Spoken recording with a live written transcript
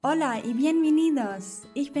Hola y bienvenidos!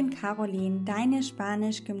 Ich bin Caroline, deine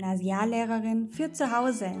Spanisch-Gymnasiallehrerin für zu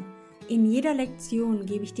Hause. In jeder Lektion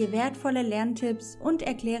gebe ich dir wertvolle Lerntipps und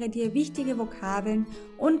erkläre dir wichtige Vokabeln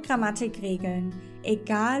und Grammatikregeln,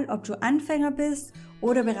 egal ob du Anfänger bist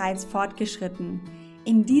oder bereits fortgeschritten.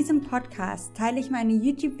 In diesem Podcast teile ich meine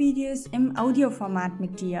YouTube-Videos im Audioformat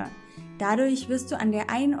mit dir. Dadurch wirst du an der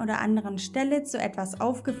einen oder anderen Stelle zu etwas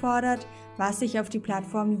aufgefordert, was sich auf die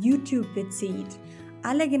Plattform YouTube bezieht.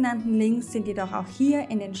 Alle genannten Links sind jedoch auch hier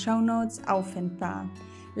in den Shownotes auffindbar.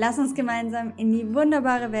 Lass uns gemeinsam in die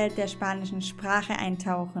wunderbare Welt der spanischen Sprache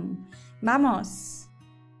eintauchen. Vamos!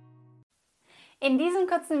 In diesem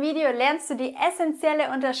kurzen Video lernst du die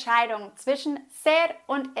essentielle Unterscheidung zwischen ser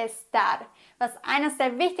und estar, was eines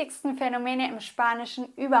der wichtigsten Phänomene im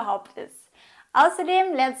Spanischen überhaupt ist.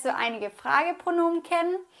 Außerdem lernst du einige Fragepronomen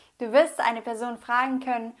kennen, du wirst eine Person fragen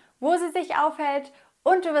können, wo sie sich aufhält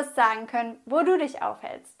und du wirst sagen können, wo du dich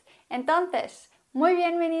aufhältst. Entonces, muy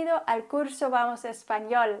bienvenido al curso Vamos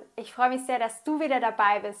Español. Ich freue mich sehr, dass du wieder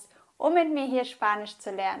dabei bist, um mit mir hier Spanisch zu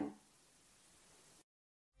lernen.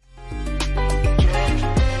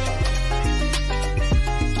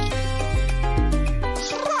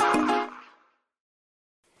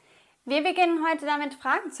 Wir beginnen heute damit,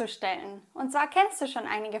 Fragen zu stellen. Und zwar kennst du schon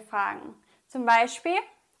einige Fragen. Zum Beispiel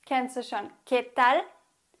kennst du schon ¿Qué tal?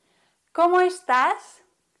 ¿Cómo estás?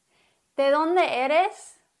 ¿De dónde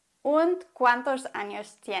eres? Und ¿cuántos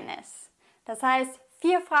años tienes? Das heißt,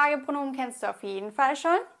 4 Fragepronomen kennst du auf jeden Fall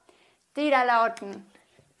schon. Die da lauten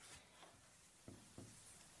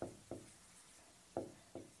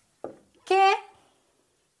 ¿Qué?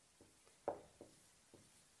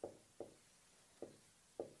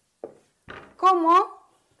 ¿Cómo?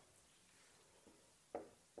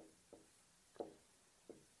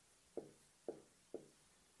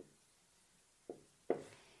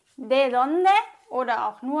 ¿De dónde? Oder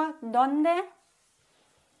auch nur ¿dónde?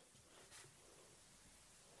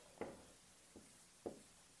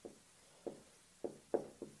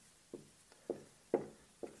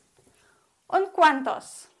 Und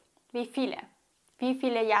 ¿cuántos? Wie viele? Wie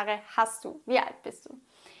viele Jahre hast du? Wie alt bist du?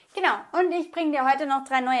 Genau, und ich bringe dir heute noch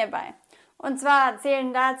 3 neue bei. Und zwar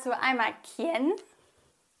zählen dazu einmal ¿quién?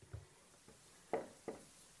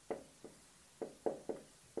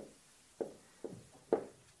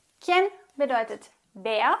 ¿Quién bedeutet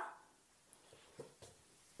wer?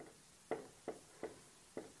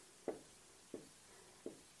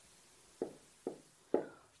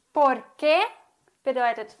 ¿Por qué?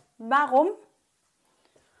 Bedeutet warum?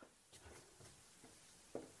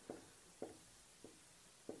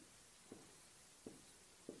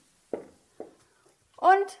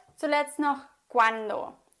 Und zuletzt noch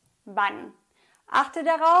 ¿cuándo? Wann? Achte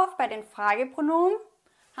darauf, bei den Fragepronomen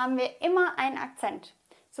haben wir immer einen Akzent.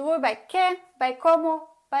 Sowohl bei qué, bei cómo,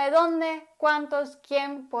 bei dónde, cuántos,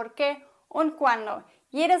 quién, por qué und cuándo.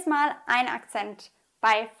 Jedes Mal ein Akzent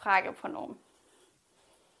bei Fragepronomen.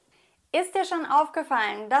 Ist dir schon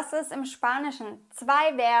aufgefallen, dass es im Spanischen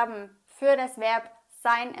 2 Verben für das Verb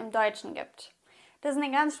sein im Deutschen gibt? Das ist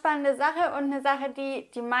eine ganz spannende Sache und eine Sache, die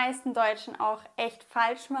die meisten Deutschen auch echt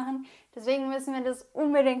falsch machen. Deswegen müssen wir das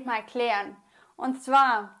unbedingt mal klären. Und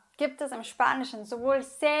zwar gibt es im Spanischen sowohl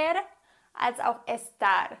ser als auch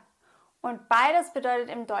estar. Und beides bedeutet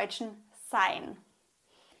im Deutschen sein.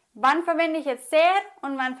 Wann verwende ich jetzt ser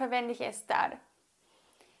und wann verwende ich estar?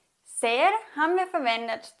 Ser haben wir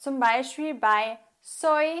verwendet zum Beispiel bei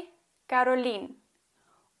soy Caroline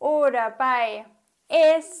oder bei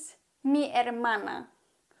es mi hermana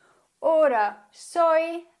oder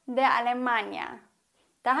soy de Alemania.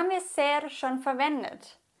 Da haben wir ser schon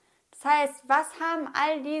verwendet. Das heißt, was haben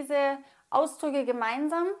all diese Ausdrücke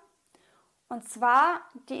gemeinsam? Und zwar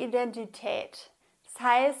die Identität. Das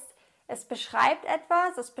heißt, es beschreibt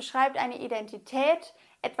etwas, es beschreibt eine Identität,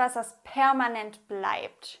 etwas, das permanent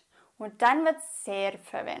bleibt. Und dann wird ser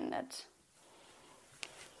verwendet.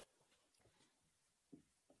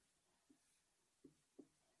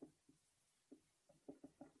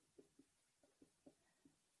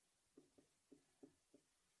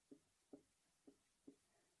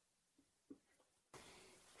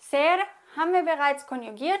 Ser haben wir bereits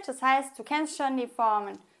konjugiert, das heißt, du kennst schon die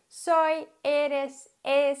Formen soy, eres,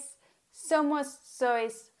 es, somos,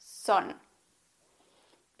 sois, son.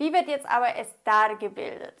 Wie wird jetzt aber estar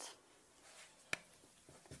gebildet?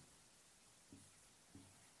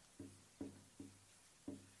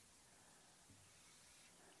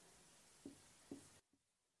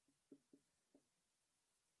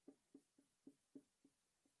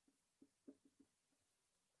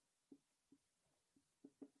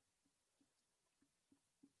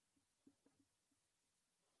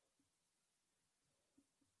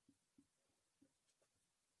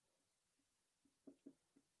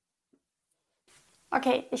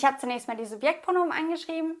 Okay, ich habe zunächst mal die Subjektpronomen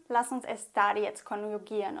angeschrieben. Lass uns estar jetzt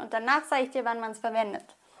konjugieren und danach sage ich dir, wann man es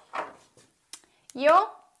verwendet. Yo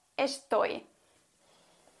estoy.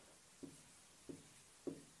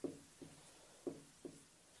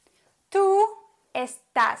 Tú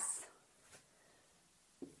estás.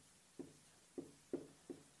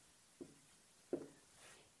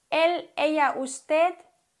 Él, ella, usted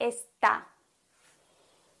está.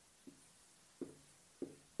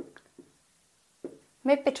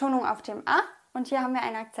 Mit Betonung auf dem A und hier haben wir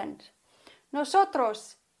einen Akzent.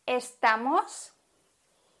 Nosotros estamos.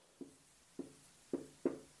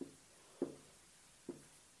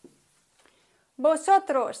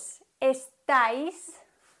 Vosotros estáis.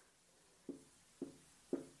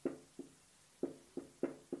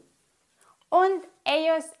 Und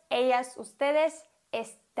ellos, ellas, ustedes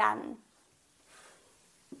están.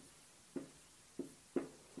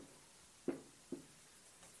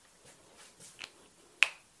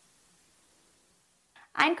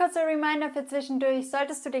 Ein kurzer Reminder für zwischendurch,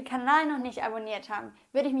 solltest du den Kanal noch nicht abonniert haben,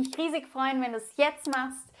 würde ich mich riesig freuen, wenn du es jetzt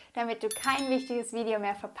machst, damit du kein wichtiges Video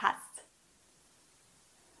mehr verpasst.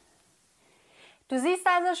 Du siehst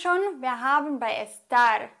also schon, wir haben bei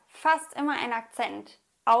estar fast immer einen Akzent,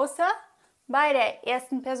 außer bei der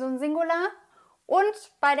ersten Person Singular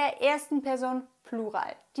und bei der ersten Person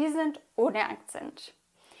Plural. Die sind ohne Akzent.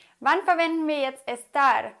 Wann verwenden wir jetzt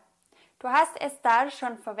estar? Du hast estar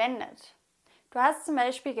schon verwendet. Du hast zum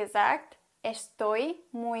Beispiel gesagt, estoy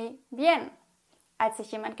muy bien, als sich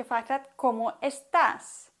jemand gefragt hat, ¿cómo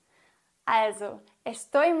estás? Also,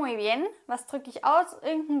 estoy muy bien, was drücke ich aus?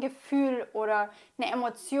 Irgendein Gefühl oder eine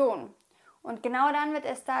Emotion. Und genau dann wird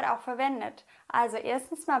estar auch verwendet. Also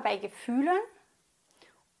erstens mal bei Gefühlen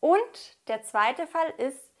und der zweite Fall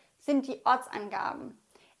sind die Ortsangaben.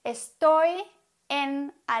 Estoy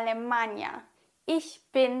en Alemania. Ich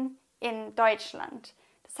bin in Deutschland.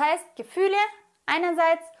 Das heißt, Gefühle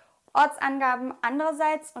einerseits, Ortsangaben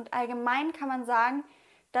andererseits und allgemein kann man sagen,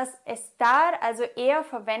 dass estar also eher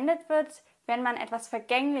verwendet wird, wenn man etwas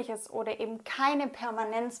Vergängliches oder eben keine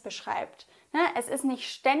Permanenz beschreibt. Es ist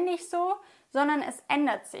nicht ständig so, sondern es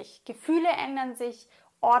ändert sich. Gefühle ändern sich,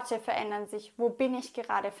 Orte verändern sich. Wo bin ich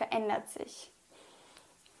gerade, verändert sich.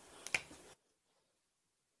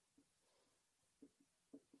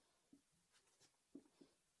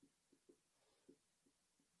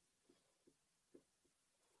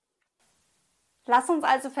 Lass uns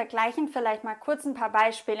also vergleichen, vielleicht mal kurz ein paar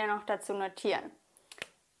Beispiele noch dazu notieren.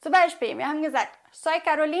 Zum Beispiel, wir haben gesagt, soy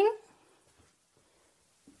Caroline.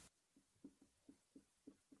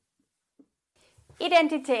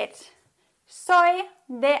 Identität. Soy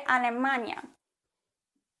de Alemania.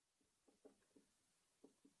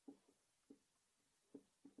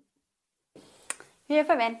 Wir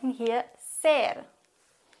verwenden hier ser.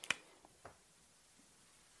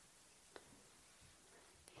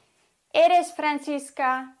 Eres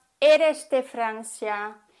Francisca, eres de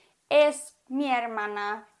Francia, es mi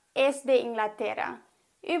hermana, es de Inglaterra.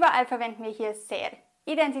 Überall verwenden wir hier ser,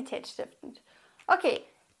 identitätsstiftend. Okay,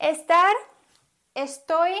 estar,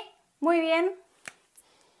 estoy, muy bien.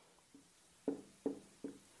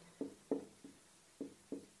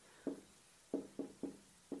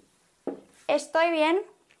 Estoy bien.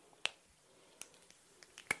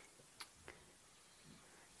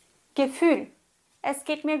 Gefühl. Es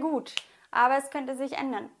geht mir gut, aber es könnte sich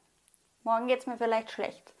ändern. Morgen geht es mir vielleicht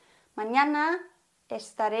schlecht. Mañana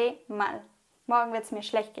estaré mal. Morgen wird es mir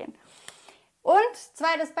schlecht gehen. Und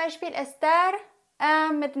zweites Beispiel, estar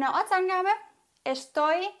mit einer Ortsangabe.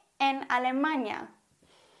 Estoy en Alemania.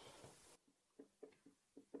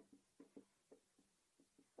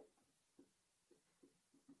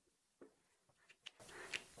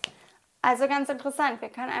 Also ganz interessant, wir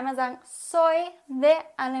können einmal sagen, soy de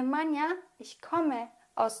Alemania, ich komme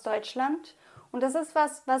aus Deutschland und das ist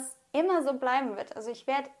was immer so bleiben wird. Also ich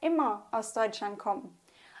werde immer aus Deutschland kommen.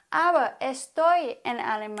 Aber estoy en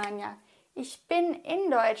Alemania, ich bin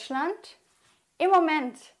in Deutschland im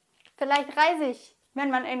Moment. Vielleicht reise ich,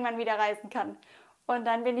 wenn man irgendwann wieder reisen kann. Und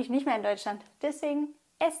dann bin ich nicht mehr in Deutschland. Deswegen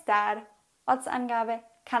estar, Ortsangabe,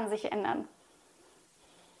 kann sich ändern.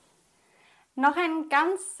 Noch ein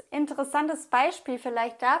ganz interessantes Beispiel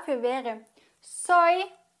vielleicht dafür wäre, soy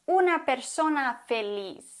una persona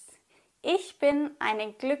feliz. Ich bin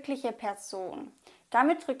eine glückliche Person.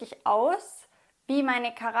 Damit drücke ich aus, wie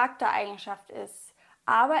meine Charaktereigenschaft ist.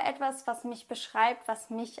 Aber etwas, was mich beschreibt, was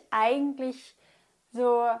mich eigentlich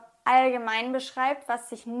so allgemein beschreibt, was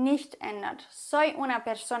sich nicht ändert. Soy una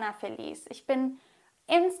persona feliz. Ich bin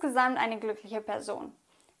insgesamt eine glückliche Person.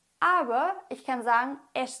 Aber ich kann sagen,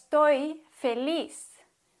 estoy feliz.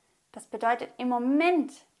 Das bedeutet, im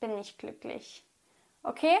Moment bin ich glücklich.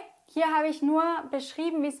 Okay, hier habe ich nur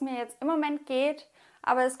beschrieben, wie es mir jetzt im Moment geht,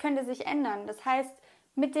 aber es könnte sich ändern. Das heißt,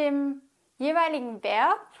 mit dem jeweiligen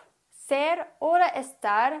Verb ser oder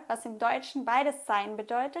estar, was im Deutschen beides sein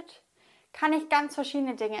bedeutet, kann ich ganz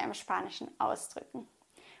verschiedene Dinge im Spanischen ausdrücken.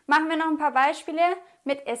 Machen wir noch ein paar Beispiele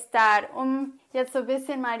mit estar, um jetzt so ein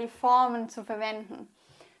bisschen mal die Formen zu verwenden.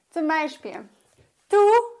 Zum Beispiel, tú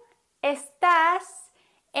estás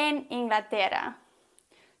en Inglaterra.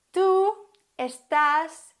 Tú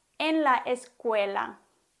estás en la escuela,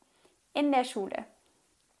 in der Schule.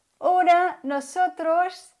 Oder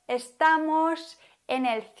nosotros estamos en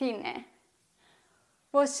el cine.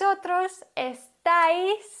 Vosotros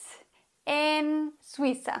estáis en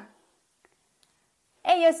Suiza.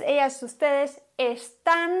 Ellos, ellas, ustedes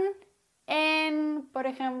están en, por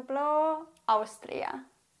ejemplo, Austria.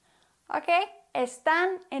 ¿Ok?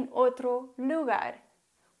 Están en otro lugar.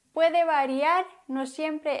 Puede variar, no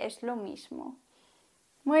siempre es lo mismo.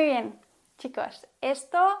 Muy bien, chicos,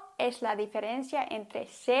 esto es la diferencia entre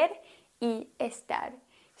ser y estar.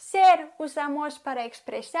 Ser usamos para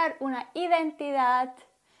expresar una identidad,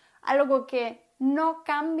 algo que no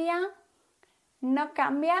cambia,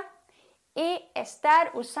 y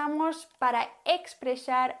estar usamos para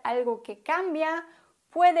expresar algo que cambia,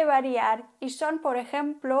 puede variar y son, por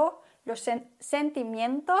ejemplo, los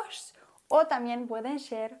sentimientos o también pueden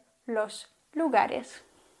ser los lugares.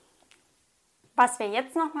 Was wir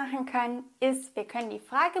jetzt noch machen können, ist, wir können die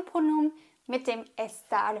Fragepronomen mit dem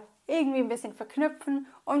estar irgendwie ein bisschen verknüpfen,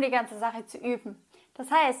 um die ganze Sache zu üben. Das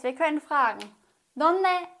heißt, wir können fragen, ¿Dónde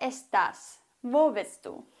estás? Wo bist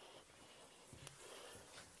du?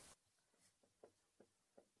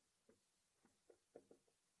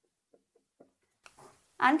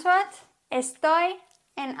 Antwort, estoy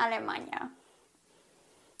en Alemania.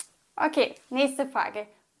 Okay, nächste Frage.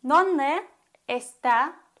 ¿Dónde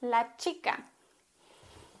está la chica?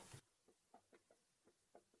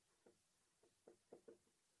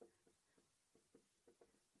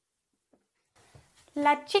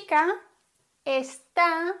 La chica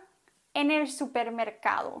está en el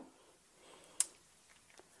supermercado.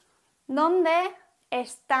 ¿Dónde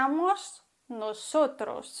estamos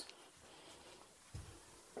nosotros?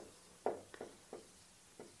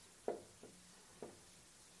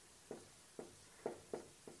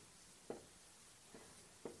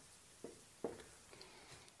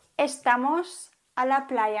 Estamos a la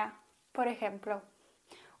playa, por ejemplo.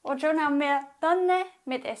 Und schon haben wir ¿dónde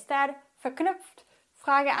mit estar verknüpft,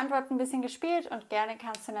 Frage, Antwort ein bisschen gespielt und gerne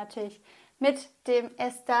kannst du natürlich mit dem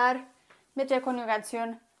estar, mit der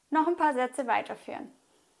Konjugation noch ein paar Sätze weiterführen.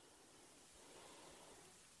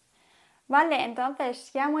 Vale,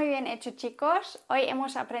 entonces ya muy bien hecho, chicos. Hoy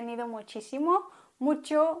hemos aprendido muchísimo,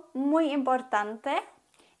 mucho, muy importante.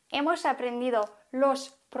 Hemos aprendido los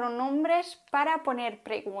pronombres para poner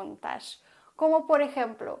preguntas, como por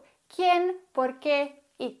ejemplo, ¿quién, por qué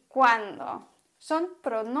y cuándo? Son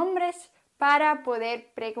pronombres para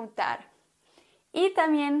poder preguntar. Y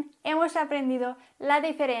también hemos aprendido la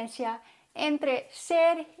diferencia entre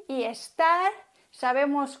ser y estar.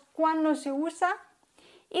 Sabemos cuándo se usa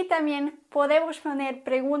y también podemos poner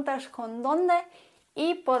preguntas con dónde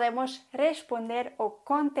y podemos responder o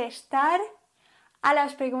contestar a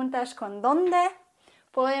las preguntas con dónde.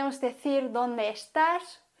 Podemos decir dónde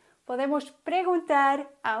estás, podemos preguntar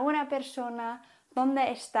a una persona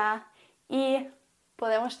dónde está y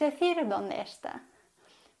podemos decir dónde está.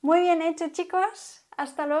 Muy bien hecho, chicos.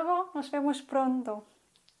 Hasta luego, nos vemos pronto.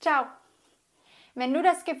 Ciao. Wenn du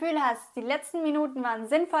das Gefühl hast, die letzten Minuten waren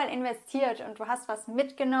sinnvoll investiert und du hast was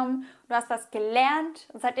mitgenommen, du hast was gelernt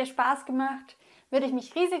und es hat dir Spaß gemacht, würde ich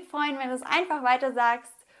mich riesig freuen, wenn du es einfach weiter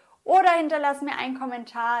sagst oder hinterlass mir einen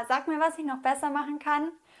Kommentar, sag mir, was ich noch besser machen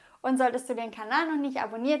kann. Und solltest du den Kanal noch nicht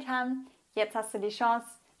abonniert haben, jetzt hast du die Chance.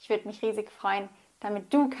 Ich würde mich riesig freuen,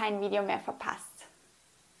 damit du kein Video mehr verpasst.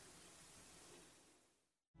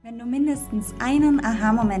 Wenn du mindestens einen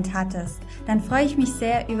Aha-Moment hattest, dann freue ich mich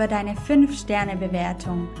sehr über deine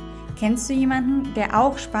 5-Sterne-Bewertung. Kennst du jemanden, der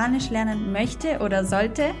auch Spanisch lernen möchte oder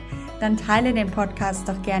sollte? Dann teile den Podcast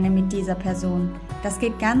doch gerne mit dieser Person. Das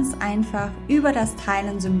geht ganz einfach über das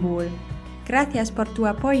Teilen-Symbol. Gracias por tu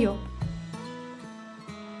apoyo.